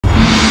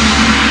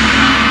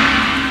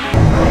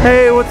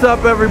Hey, what's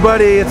up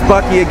everybody? It's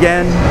Bucky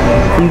again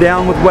from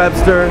Down with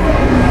Webster.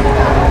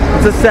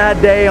 It's a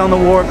sad day on the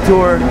Warped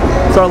Tour.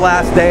 It's our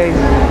last day.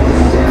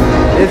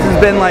 This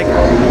has been like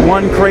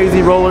one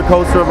crazy roller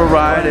coaster of a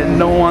ride and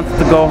no one wants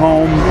to go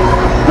home.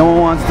 No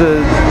one wants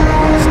to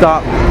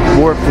stop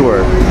Warped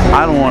Tour.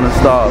 I don't want to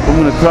stop.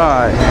 I'm gonna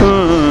cry.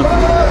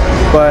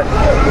 But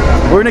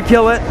we're gonna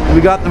kill it.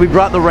 We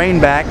brought the rain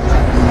back.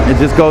 It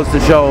just goes to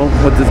show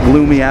with this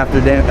gloomy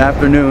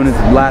afternoon. It's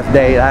the last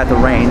day. It had to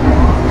rain.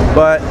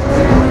 But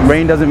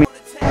rain doesn't mean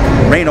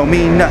rain don't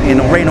mean nothing.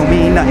 Rain don't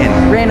mean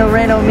nothing. Rain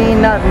don't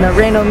mean nothing.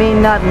 Rain don't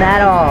mean nothing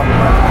at all.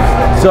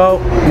 So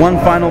one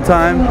final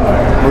time,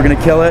 we're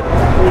gonna kill it,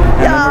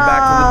 and then we're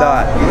back to the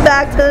dot.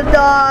 Back to the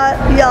dot,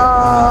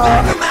 y'all.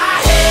 Back of my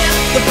head,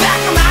 the back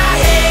of my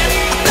head.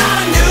 I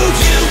thought I knew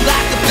you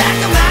like the back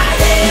of my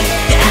head.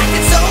 You're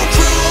acting so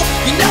cruel.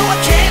 You know I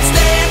can't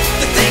stand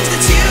the things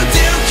that you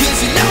do,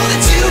 'cause you know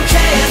that you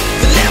can.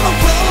 The never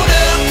pulled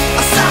up.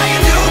 I saw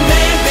your new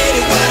man, but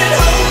it wouldn't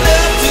hold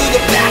up to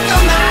the back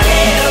of my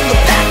head. The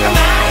back of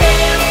my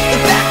head, the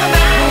back of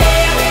my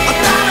head. I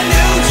thought I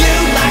knew you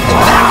like the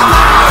back of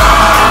my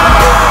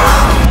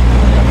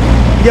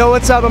head. Yo,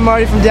 what's up? I'm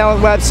Marty from Down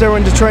with Webster. We're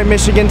in Detroit,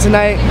 Michigan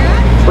tonight.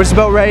 We're just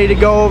about ready to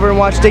go over and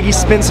watch Diggy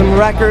spin some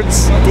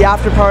records at the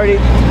after party.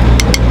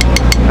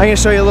 I'm gonna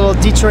show you a little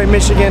Detroit,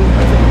 Michigan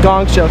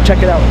gong show.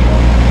 Check it out.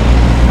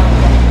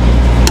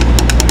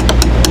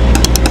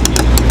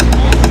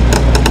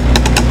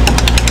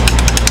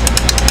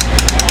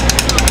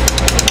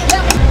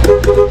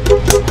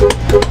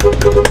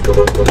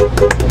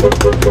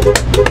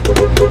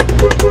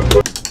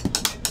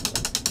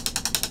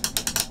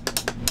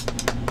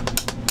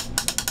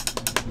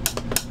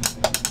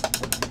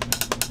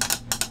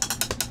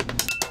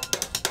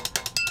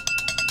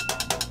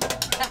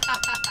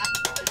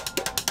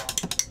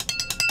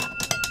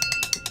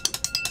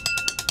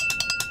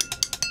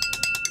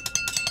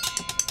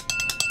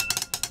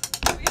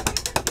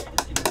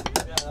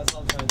 That's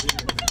all I'm trying to do.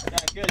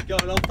 Yeah, good, go.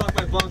 Don't fuck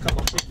my bunk up.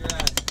 I'll kick your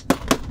ass.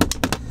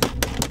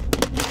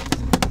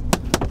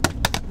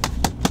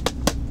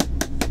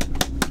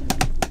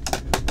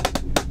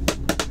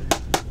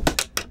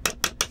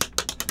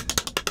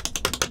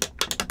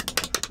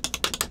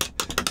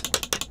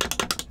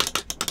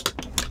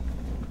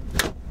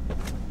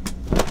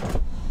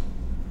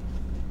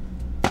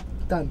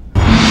 Done.